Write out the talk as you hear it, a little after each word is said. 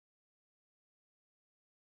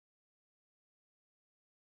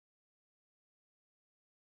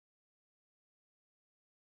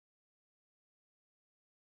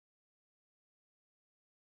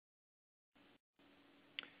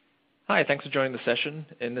Hi, thanks for joining the session.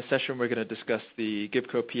 In this session, we're going to discuss the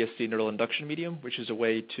Gibco PSC Neural Induction Medium, which is a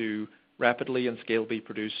way to rapidly and scalably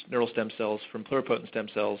produce neural stem cells from pluripotent stem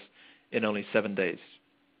cells in only 7 days.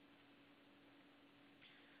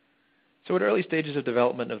 So at early stages of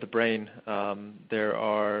development of the brain, there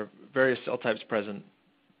are various cell types present: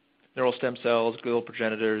 neural stem cells, glial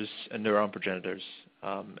progenitors, and neuron progenitors.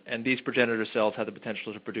 And these progenitor cells have the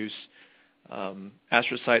potential to produce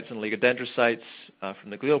astrocytes and oligodendrocytes from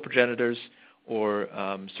the glial progenitors, or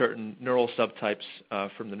certain neural subtypes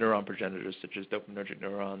from the neuron progenitors, such as dopaminergic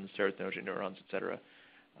neurons, serotonergic neurons, etc.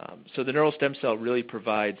 So the neural stem cell really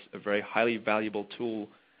provides a very highly valuable tool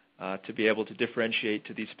to be able to differentiate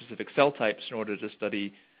to these specific cell types in order to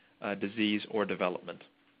study disease or development.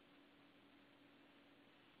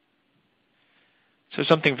 So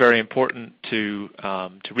something very important to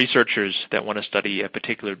researchers that want to study a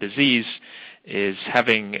particular disease is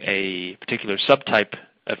having a particular subtype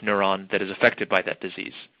of neuron that is affected by that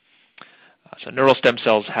disease. So neural stem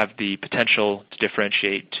cells have the potential to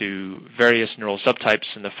differentiate to various neural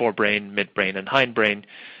subtypes in the forebrain, midbrain, and hindbrain,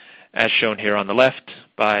 as shown here on the left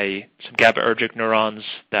by some GABAergic neurons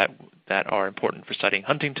that are important for studying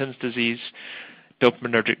Huntington's disease,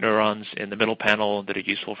 dopaminergic neurons in the middle panel that are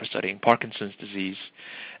useful for studying Parkinson's disease,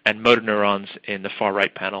 and motor neurons in the far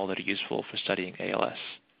right panel that are useful for studying ALS.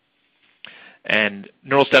 And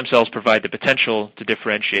neural stem cells provide the potential to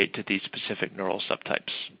differentiate to these specific neural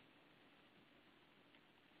subtypes.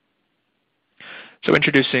 So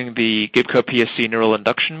introducing the Gibco PSC Neural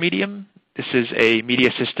Induction Medium. This is a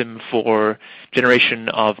media system for generation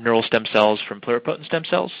of neural stem cells from pluripotent stem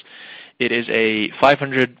cells. It is a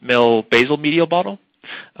 500 ml basal medial bottle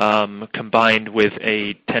combined with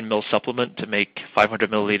a 10 ml supplement to make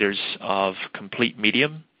 500 milliliters of complete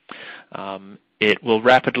medium. It will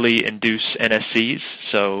rapidly induce NSCs,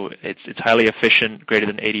 so it's highly efficient, greater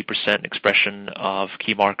than 80% expression of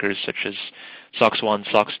key markers such as Sox1,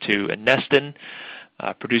 Sox2 and Nestin.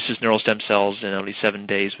 Produces neural stem cells in only 7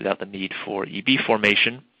 days without the need for EB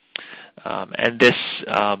formation. And this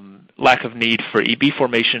lack of need for EB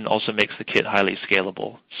formation also makes the kit highly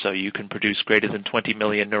scalable. So you can produce greater than 20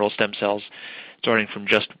 million neural stem cells starting from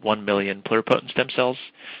just 1 million pluripotent stem cells.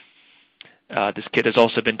 This kit has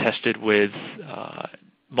also been tested with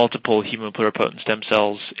multiple human pluripotent stem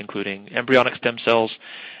cells, including embryonic stem cells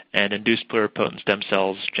and induced pluripotent stem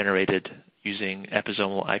cells generated using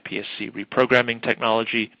episomal hPSC reprogramming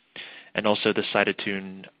technology, and also the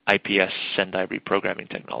cytotune iPS Sendai reprogramming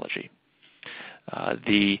technology.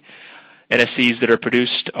 The NSCs that are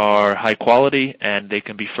produced are high quality, and they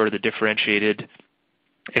can be further differentiated,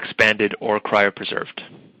 expanded, or cryopreserved.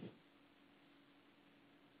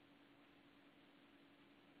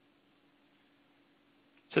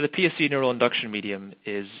 So the PSC Neural Induction Medium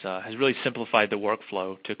has really simplified the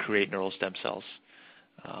workflow to create neural stem cells.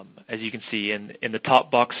 As you can see in the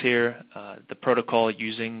top box here, the protocol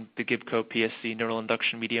using the Gibco PSC Neural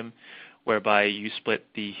Induction Medium, whereby you split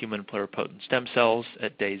the human pluripotent stem cells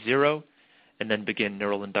at day 0 and then begin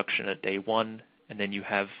neural induction at day 1, and then you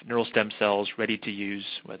have neural stem cells ready to use,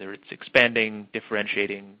 whether it's expanding,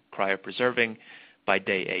 differentiating, cryopreserving, by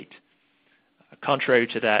day 8. Contrary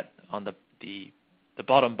to that, on the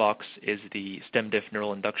bottom box is the StemDiff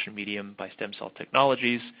Neural Induction Medium by Stem Cell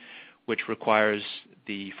Technologies, which requires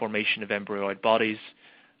the formation of embryoid bodies,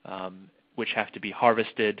 which have to be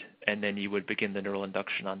harvested, and then you would begin the neural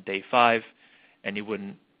induction on day 5, and you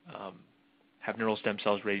wouldn't have neural stem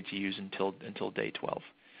cells ready to use until day 12.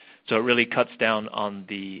 So it really cuts down on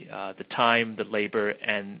the time, the labor,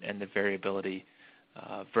 and the variability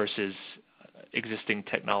versus existing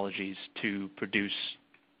technologies to produce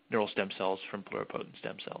neural stem cells from pluripotent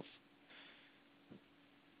stem cells.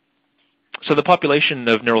 So the population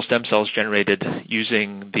of neural stem cells generated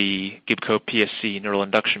using the Gibco PSC Neural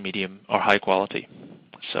Induction Medium are high quality.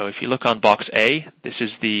 So if you look on box A, this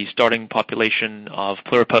is the starting population of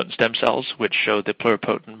pluripotent stem cells, which show the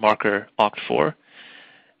pluripotent marker OCT4.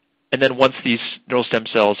 And then once these neural stem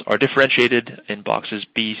cells are differentiated in boxes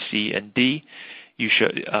B, C, and D,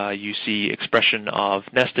 you see expression of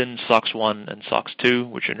Nestin, Sox1, and Sox2,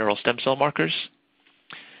 which are neural stem cell markers.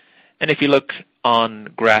 And if you look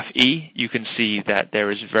on graph E, you can see that there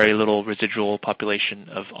is very little residual population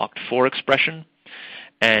of OCT4 expression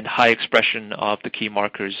and high expression of the key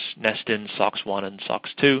markers Nestin, Sox1, and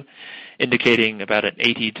Sox2, indicating about an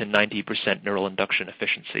 80 to 90% neural induction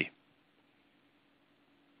efficiency.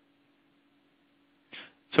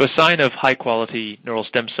 So a sign of high-quality neural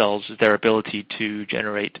stem cells is their ability to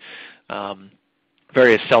generate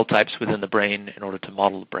various cell types within the brain in order to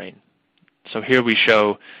model the brain. So here we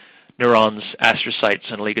show neurons,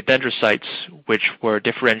 astrocytes, and oligodendrocytes, which were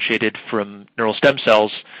differentiated from neural stem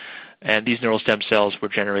cells, and these neural stem cells were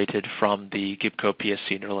generated from the Gibco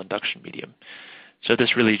PSC Neural Induction Medium. So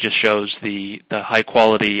this really just shows the high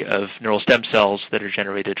quality of neural stem cells that are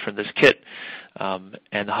generated from this kit, and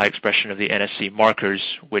the high expression of the NSC markers,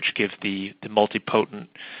 which give the multipotent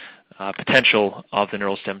potential of the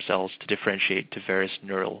neural stem cells to differentiate to various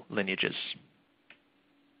neural lineages.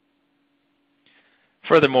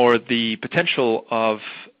 Furthermore, the potential of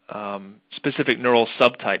specific neural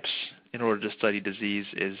subtypes in order to study disease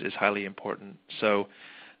is highly important. So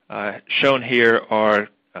shown here are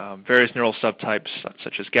various neural subtypes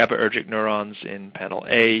such as GABAergic neurons in panel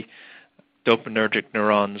A, dopaminergic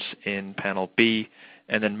neurons in panel B,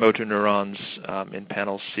 and then motor neurons in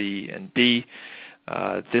panel C and D.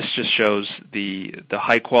 This just shows the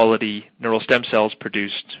high-quality neural stem cells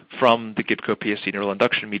produced from the Gibco PSC Neural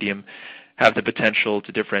Induction Medium have the potential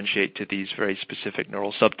to differentiate to these very specific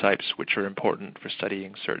neural subtypes, which are important for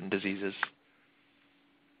studying certain diseases.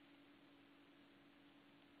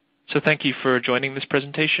 So thank you for joining this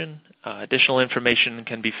presentation. Additional information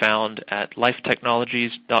can be found at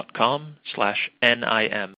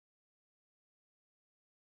lifetechnologies.com/NIM.